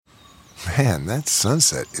Man, that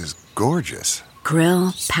sunset is gorgeous.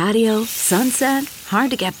 Grill, patio, sunset.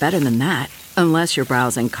 Hard to get better than that. Unless you're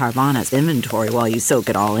browsing Carvana's inventory while you soak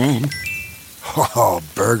it all in. Oh,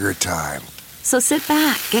 burger time. So sit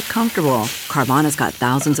back, get comfortable. Carvana's got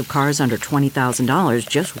thousands of cars under $20,000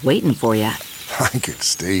 just waiting for you. I could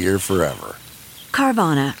stay here forever.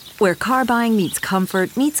 Carvana, where car buying meets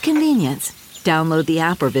comfort meets convenience. Download the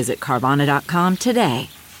app or visit Carvana.com today.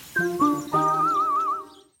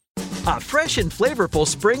 A fresh and flavorful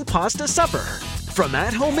spring pasta supper. From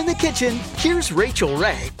At Home in the Kitchen, here's Rachael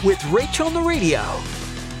Ray with Rachael on the Radio.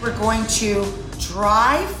 We're going to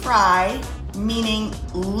dry fry, meaning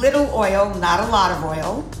little oil, not a lot of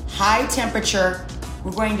oil, high temperature.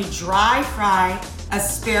 We're going to dry fry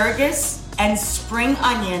asparagus and spring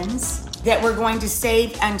onions that we're going to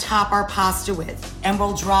save and top our pasta with. And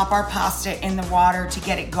we'll drop our pasta in the water to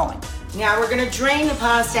get it going. Now we're gonna drain the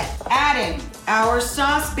pasta, add in our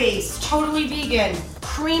sauce base, totally vegan,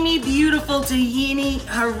 creamy, beautiful tahini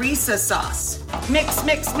harissa sauce. Mix,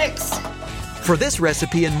 mix, mix. For this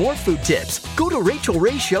recipe and more food tips, go to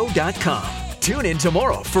RachelRayShow.com. Tune in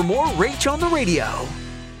tomorrow for more Rach on the Radio.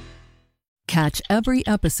 Catch every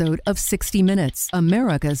episode of 60 Minutes,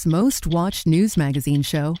 America's most watched news magazine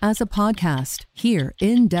show, as a podcast. Hear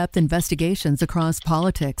in-depth investigations across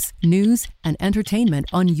politics, news, and entertainment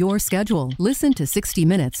on your schedule. Listen to 60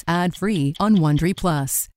 Minutes ad-free on Wondery Plus.